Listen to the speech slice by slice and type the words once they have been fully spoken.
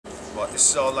Right,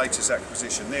 this is our latest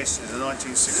acquisition. This is a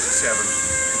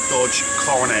 1967 Dodge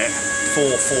Coronet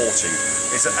 440.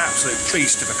 It's an absolute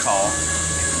beast of a car.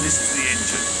 And this is the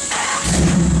engine.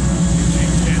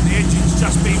 Yeah, the engine's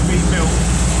just been rebuilt.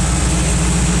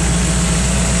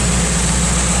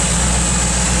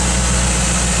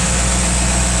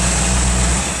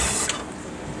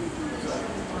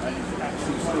 And it's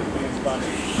actually still being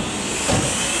running.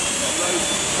 Got loads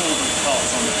of performance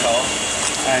parts on the car.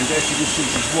 And as you can see,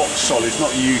 it's rock solid. It's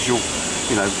not the usual,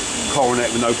 you know,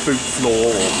 Coronet with no boot floor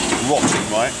or rotting,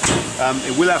 right?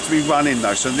 It will have to be run in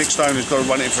though, so the next owner's got to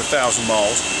run it for 1,000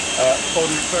 miles.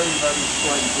 Body's very, very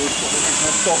straight and good. Got the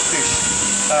original dog-dish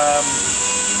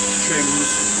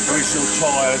trims, original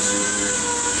tyres,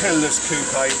 pillarless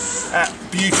coupe,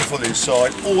 beautiful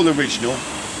inside, all original.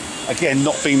 Again,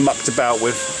 not being mucked about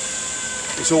with.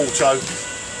 It's auto.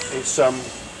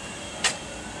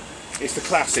 It's the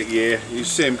classic year. You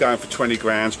see them going for 20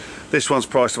 grand. This one's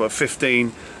priced about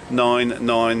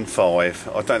 15,995.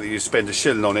 I don't think you spend a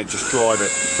shilling on it, just drive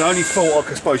it. The only fault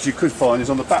I suppose you could find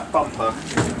is on the back bumper.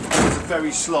 It's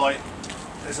very slight.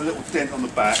 There's a little dent on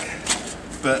the back,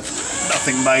 but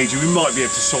nothing major. We might be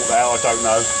able to sort that out, I don't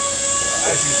know.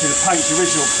 As you can see, the paint's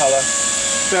original colour.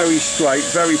 Very straight,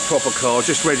 very proper car,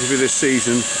 just ready for this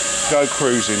season. Go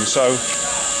cruising. So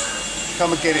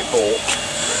come and get it bought.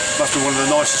 Must be one of the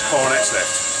nicest Coronets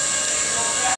left.